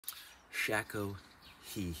Shako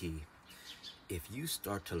hee hee. If you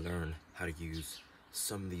start to learn how to use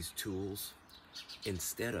some of these tools,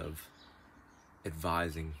 instead of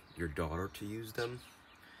advising your daughter to use them,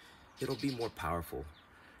 it'll be more powerful,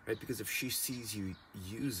 right? Because if she sees you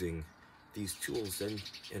using these tools, then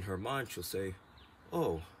in her mind she'll say,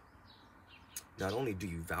 oh, not only do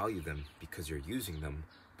you value them because you're using them,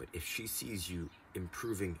 but if she sees you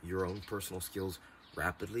improving your own personal skills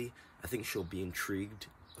rapidly, I think she'll be intrigued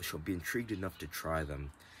enough to try them.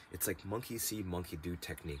 It's like monkey see, monkey do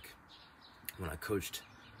technique. When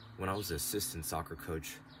I was the assistant soccer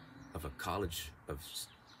coach of a college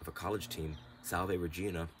team, Salve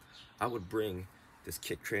Regina, I would bring this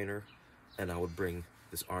kick trainer and I would bring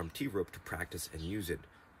this RMT rope to practice and use it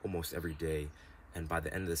almost every day. And by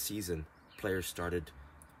the end of the season, players started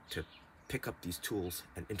to pick up these tools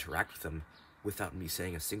and interact with them without me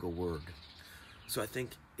saying a single word. So I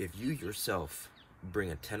think if you yourself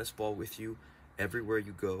bring a tennis ball with you everywhere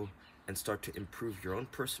you go and start to improve your own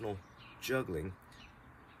personal juggling,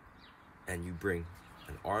 and you bring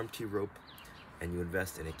an RMT rope and you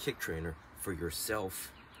invest in a kick trainer for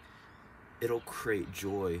yourself, it'll create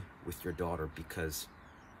joy with your daughter, because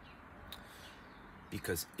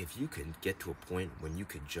if you can get to a point when you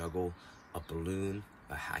can juggle a balloon,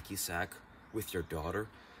 a hacky sack with your daughter,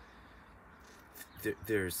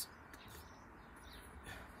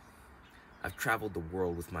 I've traveled the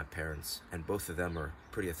world with my parents, and both of them are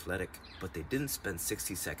pretty athletic, but they didn't spend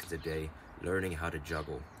 60 seconds a day learning how to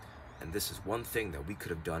juggle. And this is one thing that we could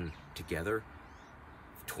have done together,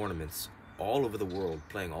 tournaments all over the world,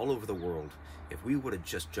 playing all over the world. If we would have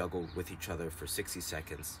just juggled with each other for 60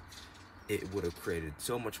 seconds, it would have created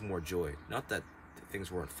so much more joy. Not that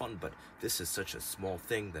things weren't fun, but this is such a small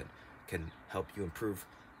thing that can help you improve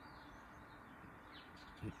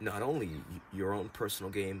not only your own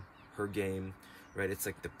personal game, her game, right? It's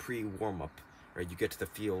like the pre-warm-up, right? You get to the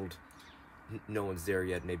field, no one's there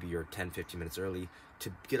yet, maybe you're 10-15 minutes early.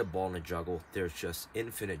 To get a ball in a juggle, there's just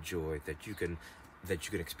infinite joy that you can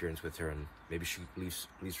experience with her. And maybe she leaves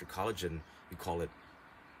for college and you call it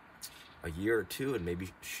a year or two, and maybe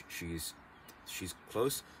she's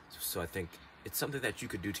close. So I think it's something that you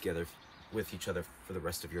could do together with each other for the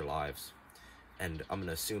rest of your lives. And I'm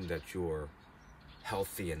gonna assume that you're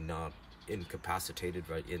healthy and not incapacitated,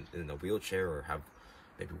 right, in a wheelchair, or have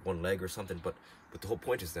maybe one leg or something. But the whole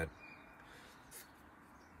point is that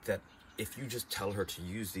if you just tell her to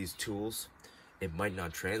use these tools, it might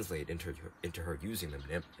not translate into her using them.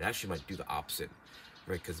 It actually might do the opposite,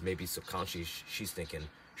 right? Because maybe subconsciously she's thinking,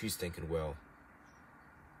 well,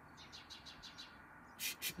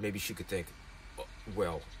 maybe she could think,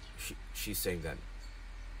 well, she's saying that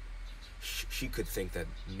she could think that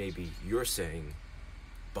maybe you're saying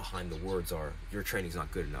behind the words are, your training's not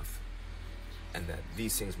good enough, and that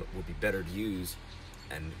these things would be better to use.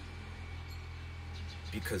 And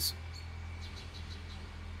because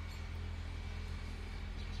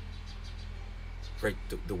right,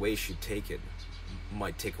 the way she'd take it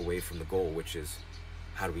might take away from the goal, which is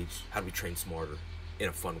how do we train smarter in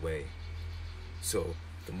a fun way. So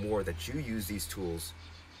the more that you use these tools,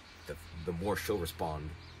 the more she'll respond,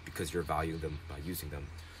 because you're valuing them by using them.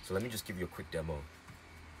 So let me just give you a quick demo.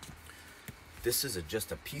 This is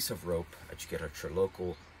just a piece of rope that you get at your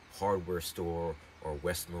local hardware store or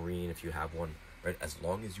West Marine if you have one, right? As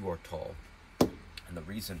long as you are tall. And the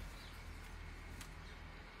reason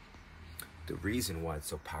why it's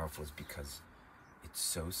so powerful is because it's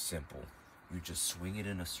so simple. You just swing it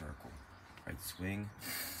in a circle, right? Swing,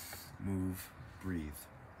 move, breathe,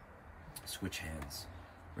 switch hands,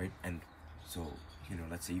 right? And so,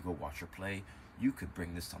 let's say you go watch her play, you could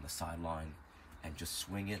bring this on the sideline and just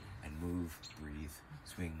swing it and move, breathe,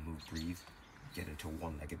 swing, move, breathe, get into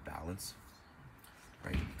one-legged balance,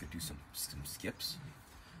 right? You could do some skips,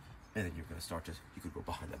 and then you're gonna you could go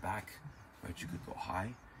behind the back, right? You could go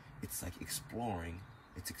high. It's like exploring.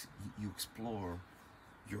 You explore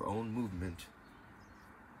your own movement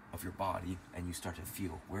of your body, and you start to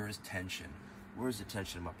feel, where is tension? Where is the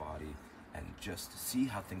tension in my body? And just see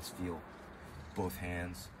how things feel. Both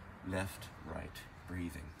hands, left, right,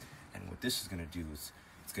 breathing. And what this is going to do is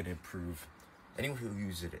it's going to improve, anyone who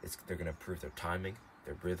uses it, they're going to improve their timing,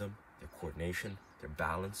 their rhythm, their coordination, their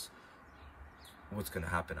balance. What's going to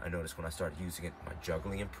happen, I noticed when I started using it, my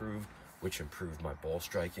juggling improved, which improved my ball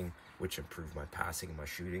striking, which improved my passing and my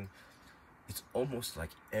shooting. It's almost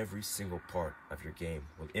like every single part of your game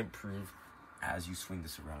will improve as you swing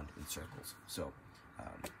this around in circles. So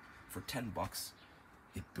for $10,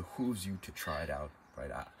 it behooves you to try it out, right?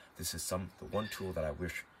 This is the one tool that I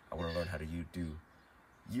wish I would have learned how to do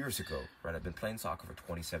years ago, right? I've been playing soccer for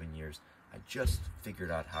 27 years. I just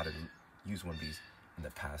figured out how to used one of these in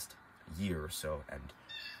the past year or so, and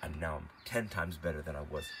I'm now 10 times better than I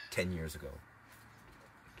was 10 years ago.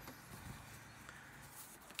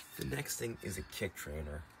 The next thing is a kick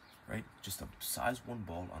trainer, right? Just a size 1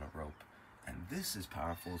 ball on a rope. And this is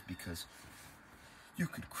powerful because you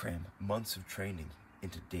could cram months of training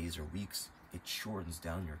into days or weeks. It shortens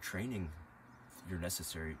down your training, your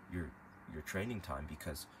training time,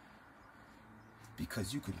 because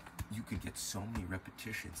you could get so many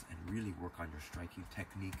repetitions and really work on your striking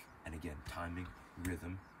technique, and again, timing,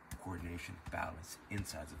 rhythm, coordination, balance,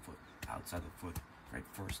 inside the foot, outside the foot, right?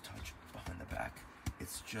 First touch, behind the back.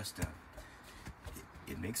 It's just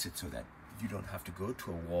it makes it so that you don't have to go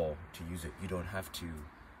to a wall to use it. You don't have to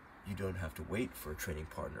wait for a training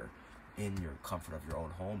partner in your comfort of your own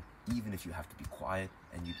home. Even if you have to be quiet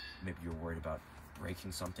and maybe you're worried about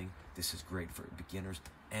breaking something, this is great for beginners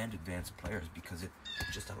and advanced players because it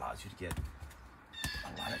just allows you to get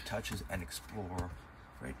a lot of touches and explore,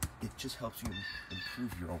 right? It just helps you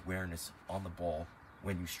improve your awareness on the ball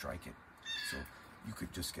when you strike it. So you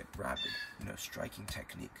could just get rapid, striking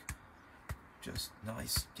technique. Just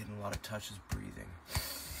nice, getting a lot of touches, breathing.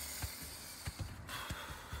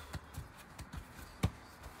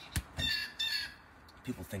 And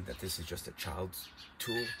people think that this is just a child's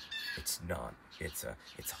tool. It's not. It's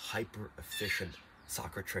hyper efficient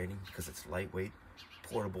soccer training because it's lightweight,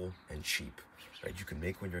 portable, and cheap. Right? You can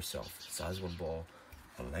make one yourself. Size 1 ball,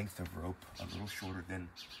 a length of rope a little shorter than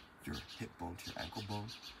your hip bone to your ankle bone,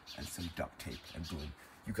 and some duct tape, and boom,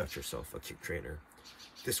 you got yourself a kick trainer.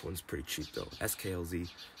 This one's pretty cheap though. SKLZ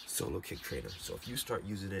Solo Kick Trainer. So if you start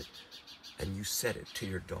using it and you set it to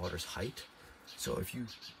your daughter's height, so if you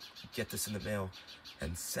get this in the mail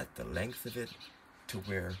and set the length of it to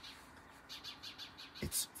where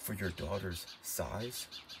it's for your daughter's size,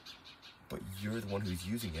 but you're the one who's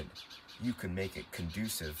using it, you can make it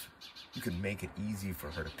conducive. You can make it easy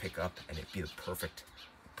for her to pick up and it be the perfect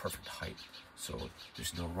height. So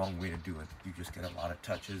there's no wrong way to do it. You just get a lot of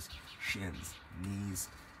touches, shins, knees,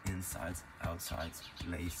 insides, outsides,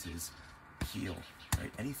 laces, heel,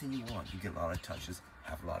 right? Anything you want. You get a lot of touches,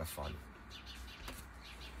 have a lot of fun.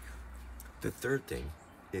 The third thing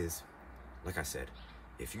is, like I said,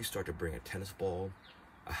 if you start to bring a tennis ball,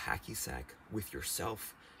 a hacky sack with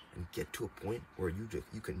yourself and get to a point where you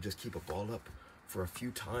can just keep a ball up for a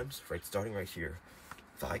few times, right? Starting right here,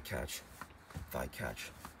 thigh catch, thigh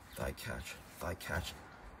catch, thigh catch, thigh catch.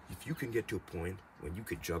 If you can get to a point when you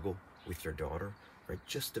could juggle with your daughter, right?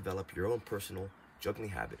 Just develop your own personal juggling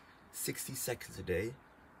habit. 60 seconds a day,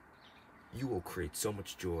 you will create so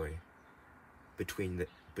much joy between the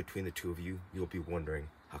two of you. You'll be wondering,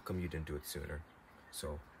 how come you didn't do it sooner?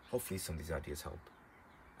 So hopefully some of these ideas help.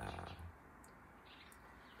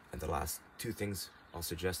 And the last 2 things I'll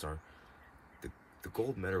suggest are the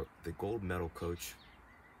gold medal coach.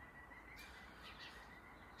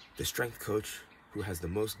 The strength coach who has the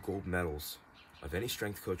most gold medals of any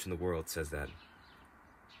strength coach in the world says that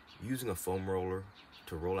using a foam roller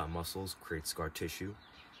to roll out muscles creates scar tissue.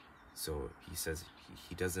 So he says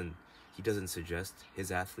he doesn't suggest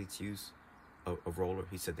his athletes use a roller.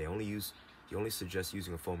 He said he only suggests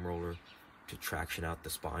using a foam roller to traction out the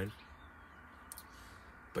spine,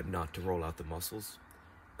 but not to roll out the muscles.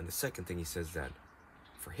 And the second thing he says that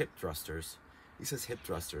for hip thrusters, he says hip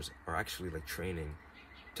thrusters are actually like training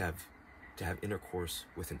to have intercourse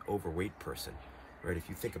with an overweight person, right? If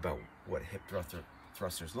you think about what hip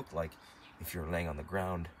thrusters look like, if you're laying on the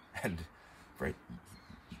ground and, right,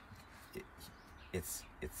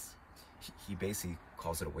 he basically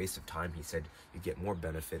calls it a waste of time. He said you get more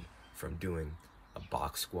benefit from doing a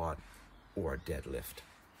box squat or a deadlift.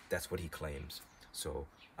 That's what he claims. So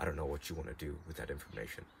I don't know what you want to do with that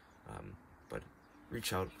information, but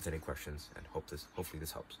reach out with any questions, and hopefully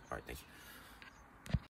this helps. All right, thank you.